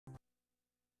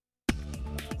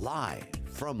Live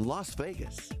from Las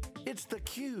Vegas, it's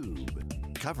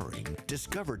theCUBE, covering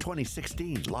Discover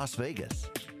 2016 Las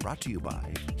Vegas. Brought to you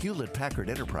by Hewlett-Packard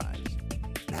Enterprise.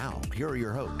 Now, here are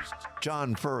your hosts,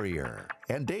 John Furrier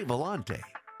and Dave Vellante.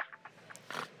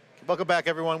 Welcome back,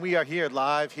 everyone. We are here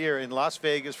live here in Las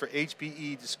Vegas for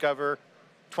HPE Discover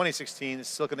 2016. This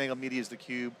is SiliconANGLE Media's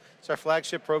theCUBE. It's our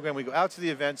flagship program. We go out to the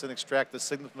events and extract the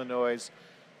signal from the noise.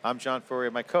 I'm John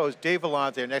Furrier. My co-host, Dave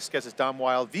Vellante. Our next guest is Dom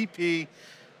Wilde, VP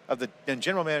and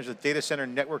General Manager of the Data Center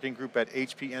Networking Group at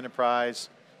HPE Enterprise.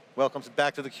 Welcome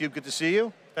back to theCUBE. Good to see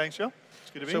you. Thanks, Joe.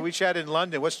 It's good to be here. So we chatted in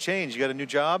London. What's changed? You got a new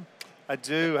job? I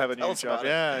do have a new job.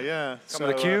 Yeah. Come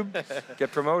to theCUBE,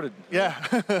 get promoted. Yeah.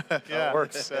 Yeah, it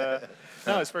works.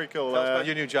 No, it's very cool. Tell us about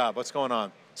your new job. What's going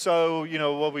on? So,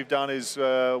 what we've done is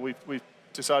we've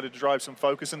decided to drive some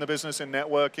focus in the business in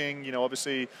networking.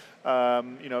 Obviously,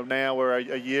 now we're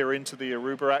a year into the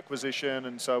Aruba acquisition,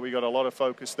 and so we got a lot of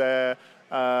focus there.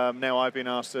 Now I've been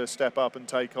asked to step up and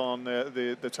take on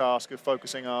the task of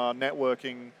focusing our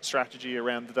networking strategy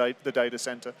around the data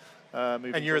center.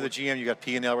 And you're the GM, you got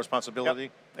P&L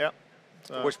responsibility? Yep.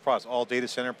 So which products? All data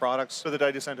center products? So the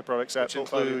data center products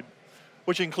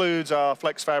which includes our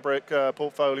Flex Fabric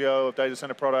portfolio of data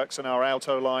center products and our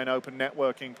Alto line open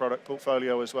networking product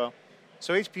portfolio as well.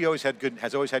 So HPE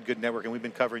has always had good networking. We've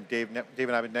been covering, Dave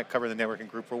and I have been covering the networking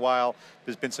group for a while.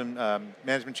 There's been some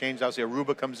management changes. Obviously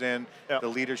Aruba comes in, the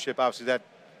leadership, obviously that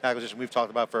acquisition we've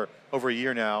talked about for over a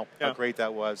year now, how great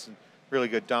that was. And really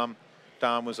good. Dominic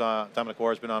Wilde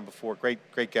has been on before,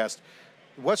 great guest.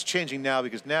 What's changing now,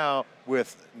 because now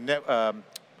with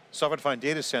software-defined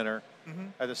data center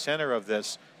at the center of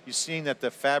this, you're seeing that the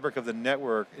fabric of the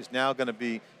network is now going to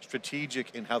be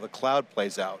strategic in how the cloud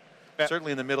plays out.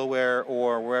 Certainly in the middleware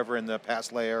or wherever in the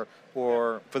PaaS layer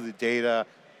or for the data,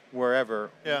 wherever.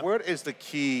 What is the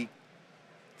key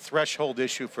threshold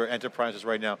issue for enterprises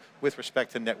right now with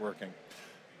respect to networking?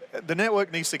 The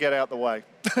network needs to get out the way.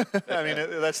 I mean,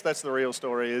 that's the real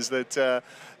story. Is that the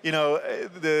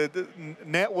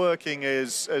networking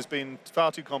has been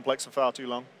far too complex for far too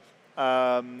long,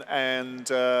 and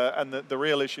the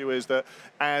real issue is that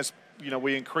as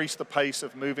we increase the pace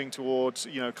of moving towards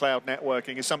cloud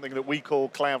networking is something that we call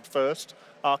cloud first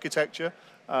architecture.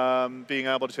 Being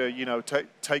able to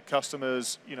take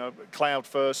customers cloud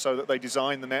first so that they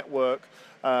design the network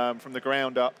from the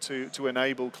ground up to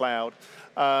enable cloud.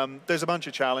 There's a bunch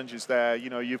of challenges there.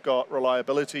 You've got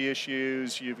reliability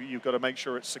issues. You've got to make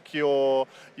sure it's secure.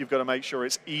 You've got to make sure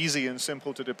it's easy and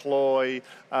simple to deploy.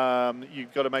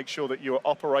 You've got to make sure that your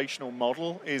operational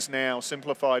model is now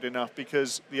simplified enough,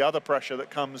 because the other pressure that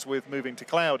comes with moving to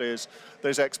cloud is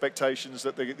there's expectations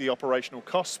that the operational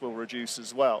costs will reduce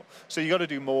as well. So you've got to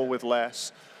do more with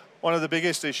less. One of the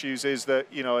biggest issues is that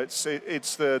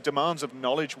it's the demands of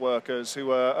knowledge workers who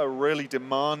are really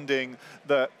demanding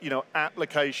that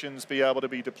applications be able to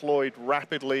be deployed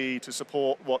rapidly to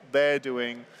support what they're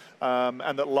doing,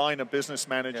 and that line of business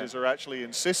managers are actually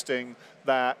insisting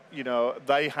that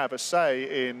they have a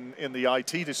say in the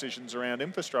IT decisions around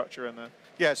infrastructure and the.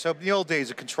 Yeah, so in the old days,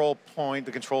 the control plane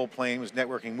was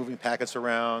networking, moving packets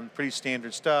around, pretty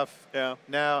standard stuff. Yeah.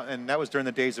 Now, and that was during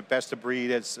the days of best of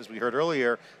breed, as we heard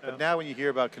earlier. But now when you hear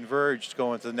about converged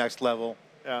going to the next level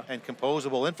and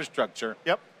composable infrastructure,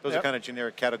 those are kind of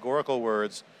generic categorical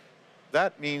words.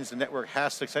 That means the network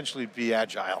has to essentially be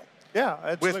agile. Yeah,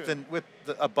 absolutely. With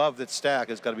the above that stack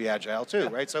has got to be agile too,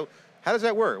 right? So how does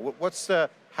that work?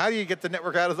 How do you get the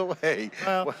network out of the way?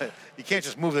 Well, you can't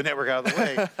just move the network out of the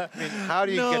way. I mean, how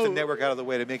do you get the network out of the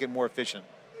way to make it more efficient?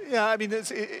 Yeah, I mean,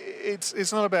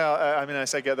 it's not about, I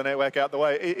say get the network out the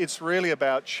way. It's really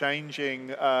about changing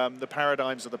the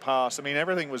paradigms of the past. I mean,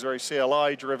 everything was very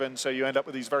CLI driven, so you end up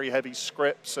with these very heavy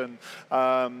scripts, and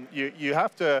you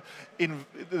have to,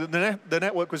 the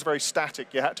network was very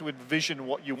static. You had to envision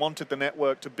what you wanted the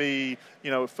network to be,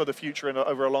 for the future and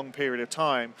over a long period of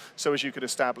time, so as you could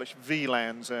establish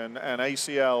VLANs and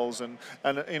ACLs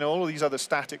and all of these other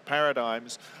static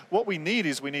paradigms. What we need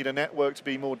is we need a network to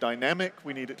be more dynamic.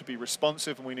 We need it to be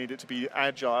responsive, and we need it to be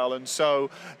agile. And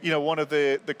so, one of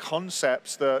the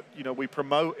concepts that we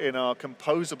promote in our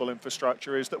composable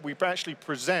infrastructure is that we actually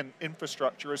present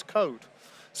infrastructure as code.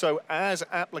 So as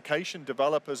application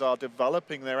developers are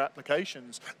developing their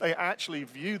applications, they actually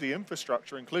view the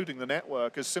infrastructure, including the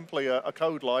network, as simply a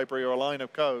code library or a line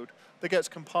of code that gets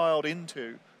compiled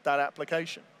into that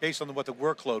application. Based on what the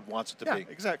workload wants it to be.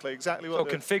 Exactly. So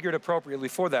configured appropriately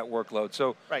for that workload.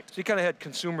 So, so you kind of had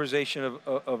consumerization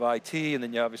of IT, and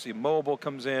then obviously mobile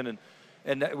comes in,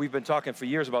 and we've been talking for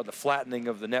years about the flattening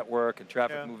of the network and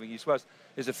traffic moving east-west.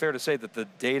 Is it fair to say that the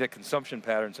data consumption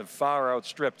patterns have far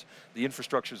outstripped the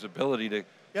infrastructure's ability to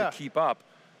keep up?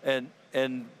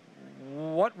 And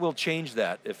what will change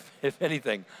that, if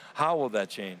anything? How will that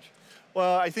change?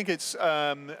 Well, I think it's,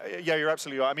 yeah, you're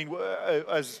absolutely right. I mean,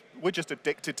 as we're just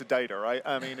addicted to data, right?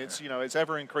 I mean, it's, it's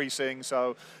ever increasing.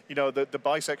 So, the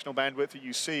bisectional bandwidth that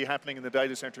you see happening in the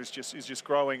data center is just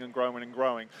growing and growing and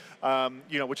growing.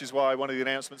 Which is why one of the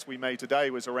announcements we made today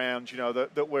was around,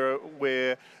 that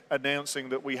we're announcing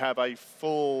that we have a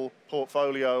full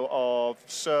portfolio of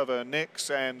server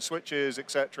NICs and switches,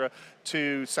 et cetera,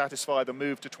 to satisfy the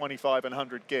move to 25 and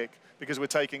 100 gig, because we're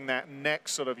taking that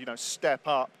next sort of, step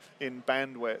up in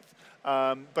bandwidth.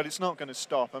 But it's not going to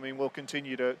stop. I mean, we'll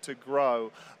continue to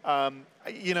grow.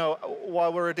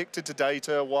 While we're addicted to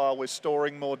data, while we're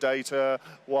storing more data,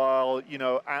 while,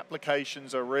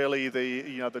 applications are really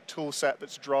the tool set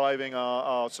that's driving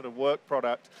our sort of work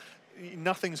product,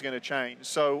 nothing's going to change.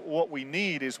 So what we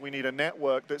need is a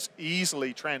network that's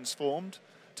easily transformed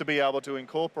to be able to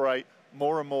incorporate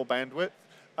more and more bandwidth,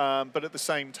 but at the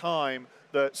same time,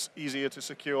 that's easier to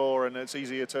secure and it's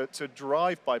easier to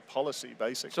drive by policy,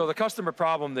 basically. So the customer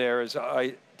problem there is,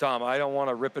 Tom, I don't want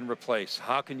to rip and replace.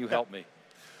 How can you help me?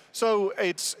 So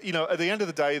it's, at the end of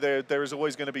the day, there is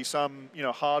always going to be some,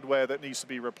 hardware that needs to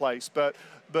be replaced. But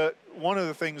one of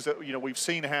the things that, we've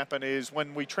seen happen is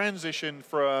when we transition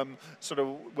from sort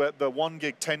of the 1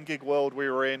 gig, 10 gig world we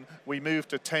were in, we moved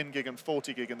to 10 gig and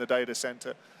 40 gig in the data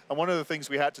center. And one of the things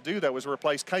we had to do there was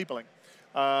replace cabling.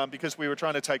 Because we were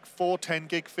trying to take 4 10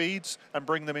 gig feeds and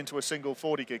bring them into a single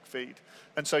 40 gig feed.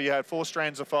 And so you had 4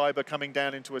 strands of fiber coming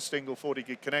down into a single 40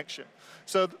 gig connection.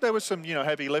 So there was some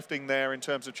heavy lifting there in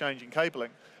terms of changing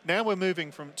cabling. Now we're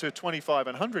moving to 25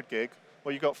 and 100 gig.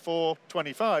 Well, you've got 4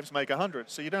 25s make 100,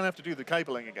 so you don't have to do the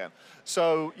cabling again.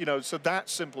 So, so that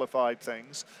simplified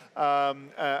things,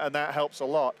 and that helps a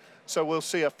lot. So we'll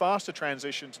see a faster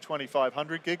transition to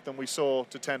 2500 gig than we saw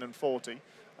to 10 and 40.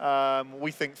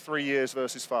 We think 3 years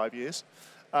versus 5 years.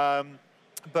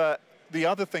 But the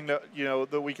other thing that,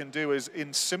 that we can do is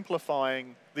in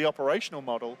simplifying the operational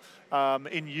model,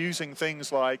 in using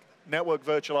things like network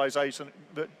virtualization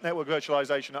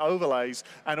overlays,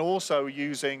 and also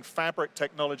using fabric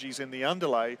technologies in the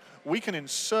underlay, we can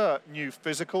insert new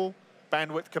physical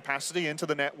bandwidth capacity into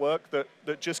the network that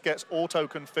just gets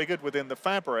auto-configured within the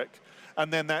fabric,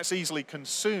 and then that's easily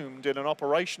consumed in an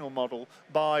operational model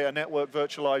by a network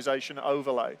virtualization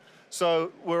overlay.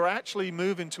 So we're actually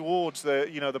moving towards the,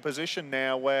 the position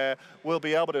now where we'll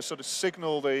be able to sort of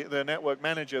signal the network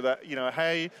manager that,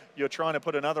 hey, you're trying to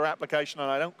put another application on,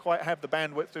 I don't quite have the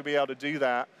bandwidth to be able to do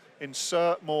that,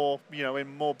 insert more,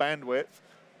 in more bandwidth,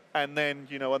 and then,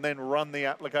 and then run the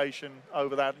application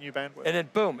over that new bandwidth. And then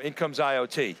boom, in comes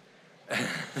IoT.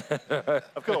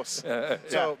 Of course.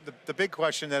 So the big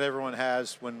question that everyone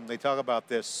has when they talk about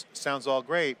this sounds all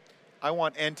great. I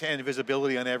want end-to-end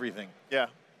visibility on everything. Yeah.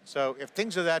 So if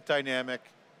things are that dynamic,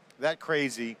 that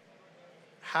crazy,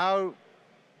 how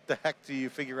the heck do you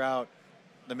figure out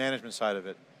the management side of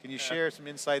it? Can you share some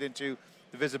insight into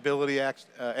the visibility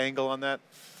angle on that?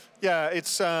 Yeah,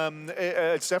 it's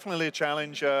definitely a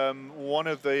challenge. One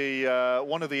of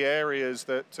the areas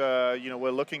that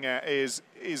we're looking at is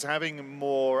having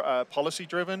more policy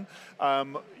driven.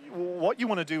 What you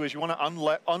want to do is you want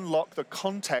to unlock the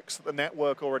context that the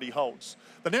network already holds.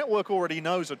 The network already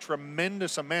knows a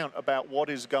tremendous amount about what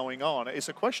is going on. It's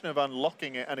a question of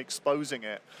unlocking it and exposing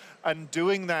it, and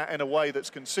doing that in a way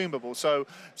that's consumable. So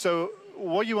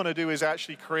what you want to do is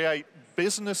actually create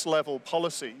business level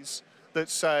policies that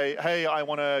say, hey, I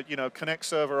want to connect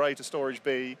server A to storage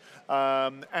B,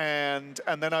 and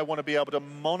then I want to be able to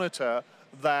monitor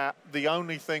that the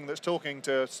only thing that's talking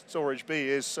to storage B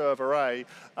is server A,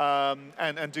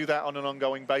 and do that on an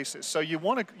ongoing basis. So you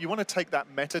want to take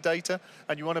that metadata,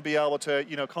 and you want to be able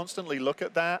to constantly look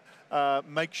at that,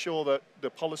 make sure that the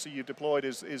policy you've deployed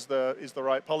is the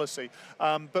right policy.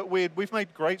 But we've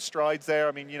made great strides there.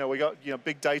 I mean, we got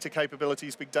big data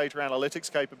capabilities, big data analytics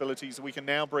capabilities that we can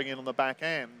now bring in on the back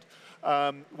end,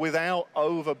 without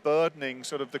overburdening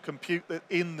sort of the compute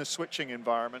in the switching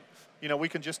environment. We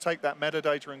can just take that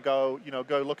metadata and go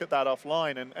look at that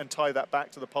offline and tie that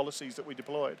back to the policies that we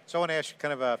deployed. So I want to ask you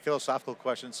kind of a philosophical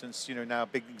question, since now a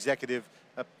big executive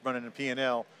running a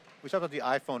P&L. We talked about the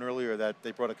iPhone earlier, that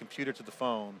they brought a computer to the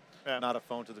phone, not a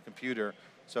phone to the computer.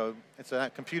 So it's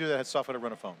a computer that has software to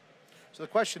run a phone. So the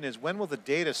question is, when will the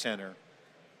data center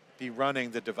be running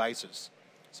the devices?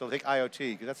 So take IoT,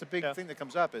 because that's a big thing that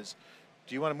comes up is,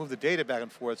 do you want to move the data back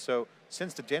and forth? So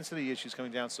since the density issue is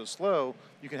coming down so slow,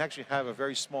 you can actually have a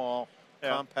very small,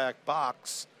 compact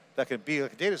box that can be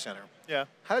like a data center. Yeah.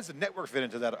 How does the network fit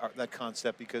into that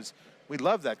concept? Because we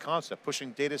love that concept,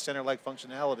 pushing data center-like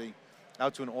functionality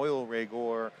out to an oil rig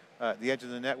or the edge of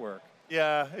the network.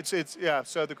 Yeah, yeah.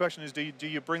 So the question is, do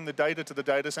you bring the data to the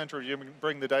data center, or do you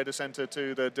bring the data center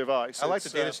to the device? I like the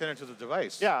data center to the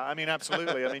device. Yeah, I mean,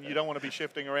 absolutely. I mean, you don't want to be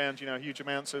shifting around, huge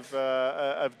amounts of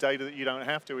data that you don't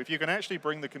have to. If you can actually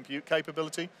bring the compute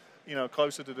capability,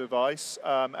 closer to the device,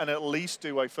 and at least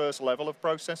do a first level of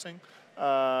processing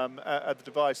at the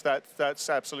device, that's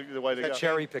absolutely the way to go.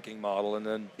 Cherry picking model, and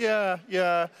then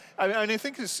yeah. I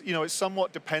think it's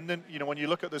somewhat dependent. When you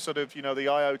look at the sort of the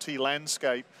IoT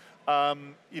landscape.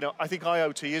 I think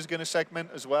IoT is going to segment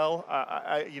as well.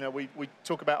 We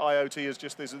talk about IoT as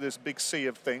just this big sea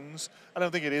of things. I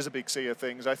don't think it is a big sea of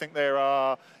things. I think there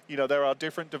are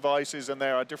different devices and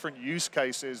there are different use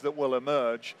cases that will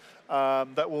emerge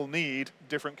that will need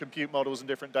different compute models and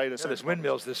different data sets. There's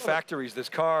windmills, there's factories, there's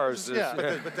cars.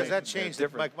 But does that change?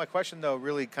 My question though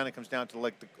really kind of comes down to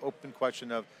like the open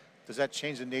question of, does that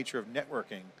change the nature of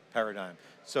networking paradigm?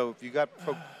 So if you got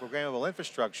programmable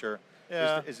infrastructure.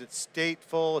 Yeah. Is it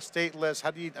stateful, stateless?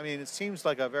 How do you? I mean, it seems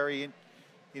like a very,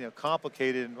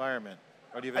 complicated environment.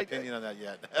 Or do you have an opinion on that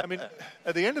yet? I mean,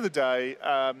 at the end of the day,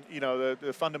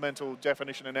 the fundamental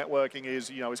definition of networking is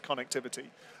connectivity.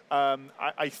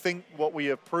 I think what we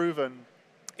have proven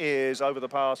is over the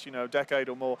past decade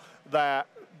or more that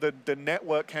the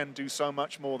network can do so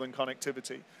much more than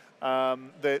connectivity.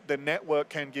 The network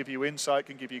can give you insight,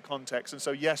 can give you context, and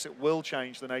so yes, it will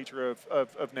change the nature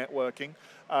of networking.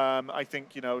 I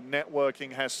think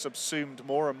networking has subsumed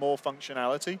more and more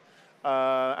functionality,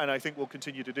 and I think will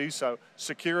continue to do so.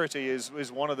 Security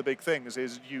is one of the big things.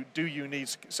 Do you need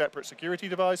separate security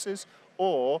devices,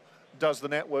 or does the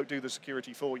network do the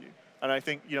security for you? And I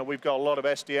think we've got a lot of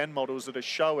SDN models that are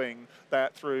showing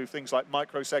that through things like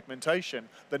microsegmentation,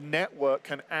 the network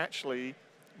can actually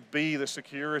be the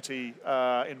security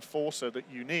enforcer that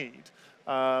you need.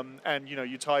 And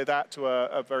you tie that to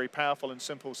a very powerful and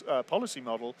simple policy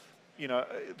model,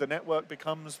 the network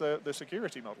becomes the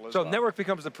security model as well. So network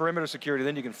becomes the perimeter security,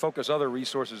 then you can focus other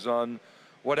resources on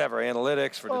whatever,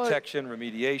 analytics for detection,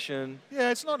 remediation. Yeah,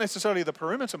 it's not necessarily the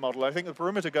perimeter model. I think the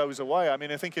perimeter goes away. I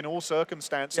mean, I think in all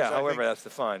circumstances. Yeah, however that's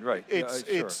defined, right.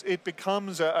 It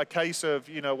becomes a case of,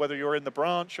 whether you're in the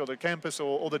branch or the campus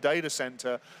or the data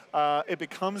center, it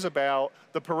becomes about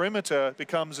the perimeter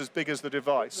becomes as big as the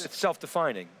device. It's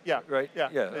self-defining. Yeah. Right? Yeah.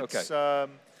 Okay.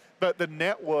 But the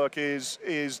network is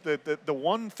the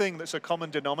one thing that's a common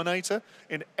denominator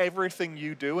in everything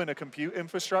you do in a compute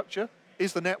infrastructure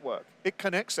is the network. It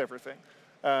connects everything.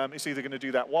 It's either going to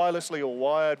do that wirelessly or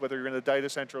wired, whether you're in the data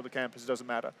center or the campus, it doesn't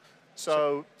matter.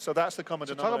 So that's the common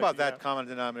denominator. Talk about that common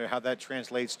denominator, how that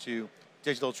translates to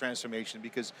digital transformation,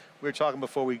 because we were talking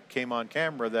before we came on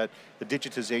camera that the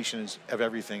digitization of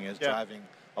everything is driving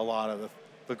a lot of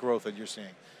the growth that you're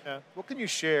seeing. Yeah. What can you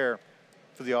share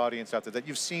for the audience out there that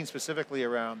you've seen specifically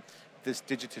around this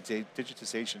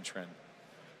digitization trend?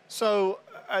 So,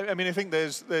 I mean, I think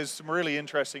there's some really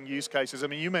interesting use cases. I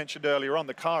mean, you mentioned earlier on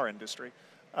the car industry.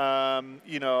 I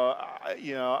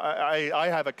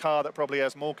have a car that probably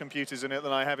has more computers in it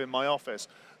than I have in my office.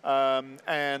 And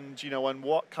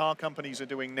what car companies are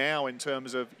doing now in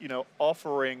terms of,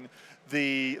 offering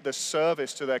the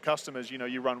service to their customers.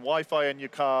 You run Wi-Fi in your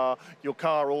car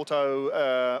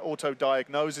auto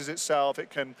diagnoses itself. It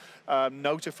can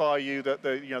notify you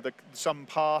that some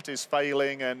part is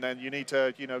failing, and then you need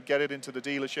to get it into the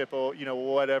dealership or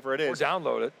whatever it is. Or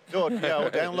download it. Or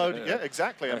download it. Yeah,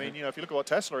 exactly. I mean, if you look at what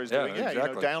Tesla is doing,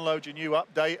 exactly. Download your new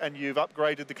update and you've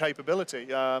upgraded the capability.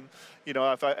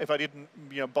 If I didn't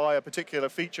buy a particular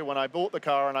feature when I bought the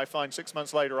car and I find 6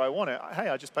 months later I want it, hey,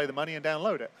 I just pay the money and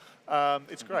download it.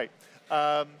 It's great.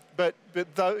 But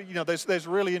though, there's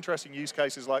really interesting use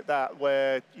cases like that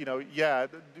where,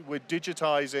 we're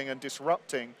digitizing and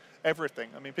disrupting everything.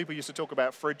 I mean, people used to talk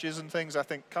about fridges and things. I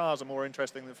think cars are more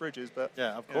interesting than fridges, but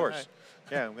yeah, of course.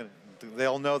 Hey. Yeah, they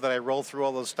all know that I roll through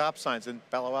all those stop signs in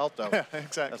Palo Alto. Yeah,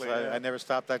 exactly. I never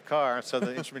stopped that car, so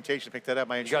the instrumentation picked that up.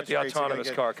 You got the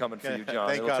autonomous car coming for you, John.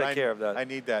 Thank It'll God, take care of that. I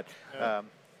need that. Yeah.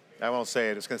 I won't say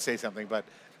it. It's going to say something, but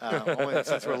only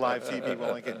since we're live TV, we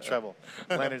won't get in trouble.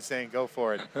 Leonard's saying, go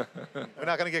for it. We're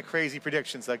not going to get crazy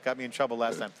predictions that got me in trouble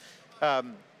last time.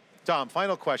 Dom,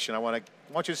 final question. I want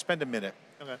you to spend a minute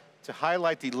to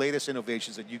highlight the latest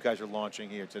innovations that you guys are launching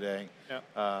here today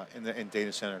in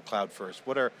data center and cloud first.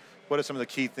 What are some of the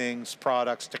key things,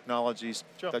 products, technologies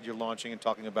that you're launching and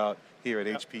talking about here at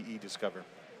HPE Discover?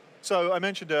 So I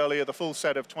mentioned earlier the full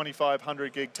set of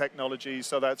 2500 gig technologies.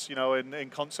 So that's, you know, in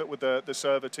concert with the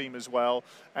server team as well.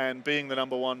 And being the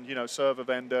 #1, you know, server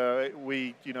vendor,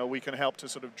 we can help to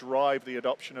sort of drive the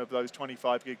adoption of those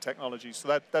 25 gig technologies.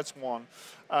 So that's one.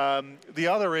 The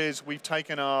other is we've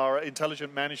taken our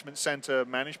Intelligent Management Center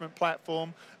management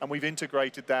platform and we've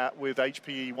integrated that with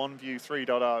HPE OneView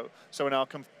 3.0. So in our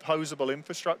composable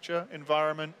infrastructure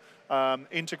environment,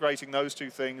 integrating those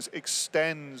two things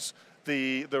extends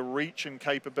the reach and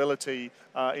capability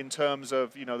in terms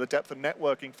of, you know, the depth of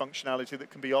networking functionality that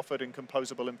can be offered in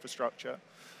composable infrastructure.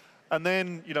 And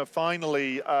then, you know,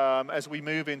 finally, as we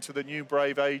move into the new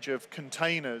brave age of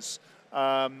containers,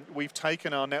 we've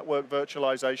taken our network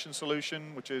virtualization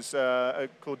solution, which is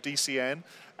called DCN,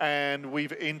 and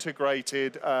we've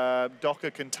integrated Docker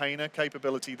container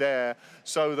capability there,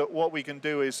 so that what we can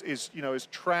do is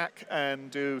track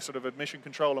and do sort of admission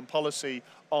control and policy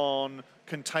on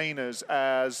containers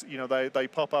as, you know, they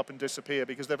pop up and disappear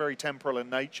because they're very temporal in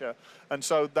nature. And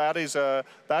so that is a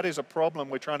problem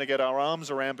we're trying to get our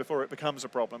arms around before it becomes a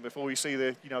problem, before we see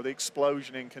the, you know, the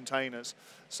explosion in containers.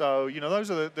 So, you know, those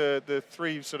are the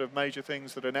three sort of major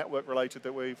things that are network related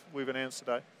that we've announced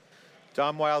today.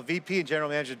 Dom Wilde, VP and General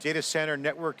Manager of Data Center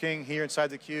Networking here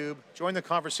inside theCUBE. Join the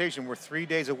conversation. We're 3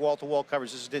 days of wall-to-wall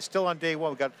coverage. This is still on day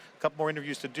one. We've got a couple more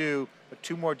interviews to do, but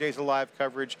 2 more days of live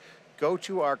coverage. Go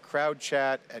to our crowd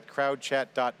chat at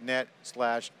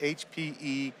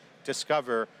crowdchat.net/HPE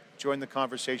Discover. Join the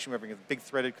conversation. We're having a big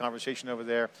threaded conversation over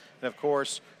there. And of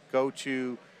course, go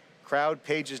to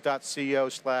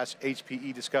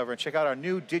crowdpages.co/HPE Discover and check out our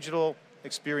new digital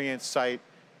experience site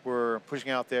we're pushing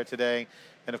out there today.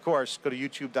 And of course, go to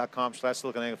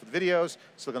youtube.com/SiliconAngle for the videos,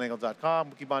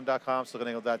 siliconangle.com, wikibon.com,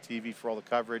 siliconangle.tv for all the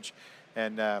coverage.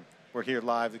 And we're here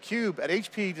live, theCUBE at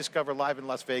HPE Discover live in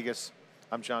Las Vegas.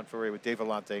 I'm John Furrier with Dave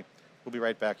Vellante. We'll be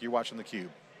right back. You're watching theCUBE.